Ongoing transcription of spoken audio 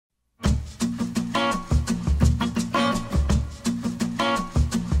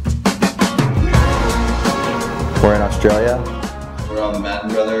Australia. We're on the Madden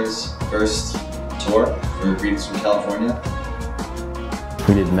Brothers' first tour for Greetings from California.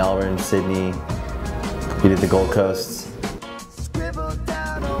 We did Melbourne, Sydney. We did the Gold Coast.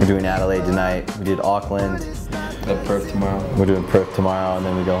 We're doing Adelaide tonight. We did Auckland. Got Perth tomorrow. We're doing Perth tomorrow, and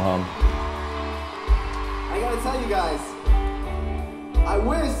then we go home. I gotta tell you guys, I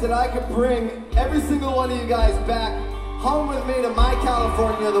wish that I could bring every single one of you guys back home with me to my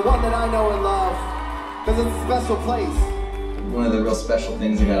California, the one that I know and love, because it's a special place. One of the real special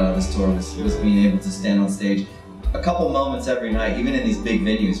things I got out of this tour was being able to stand on stage a couple moments every night, even in these big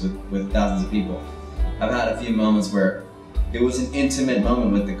venues with thousands of people. I've had a few moments where it was an intimate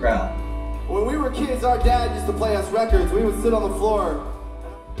moment with the crowd. When we were kids, our dad used to play us records. We would sit on the floor,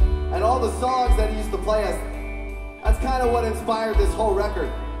 and all the songs that he used to play us, that's kind of what inspired this whole record.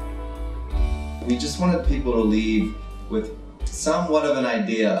 We just wanted people to leave with somewhat of an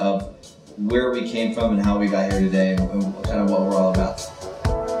idea of where we came from and how we got here today, and kind of what we're all about.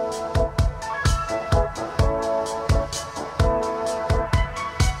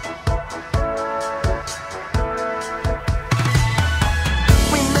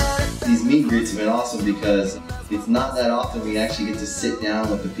 These meet and greets have been awesome because it's not that often we actually get to sit down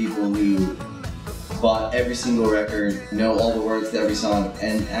with the people who bought every single record, know all the words to every song,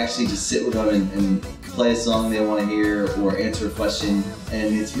 and actually just sit with them and play a song they want to hear or answer a question.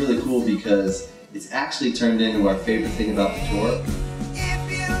 And it's really cool because it's actually turned into our favorite thing about the tour.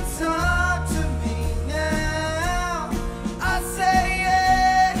 If you talk to me now, I'll say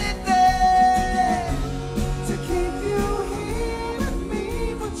anything to keep you here with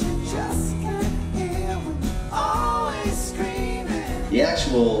me, but you just can't hear when you're always screaming. The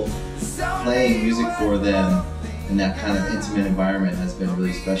actual playing music for them in that kind of intimate environment has been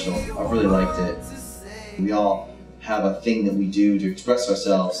really special. I've really liked it. We all have a thing that we do to express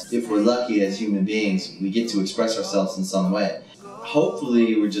ourselves. If we're lucky as human beings, we get to express ourselves in some way.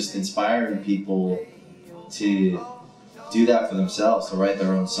 Hopefully we're just inspiring people to do that for themselves, to write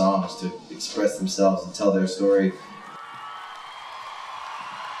their own songs, to express themselves and tell their story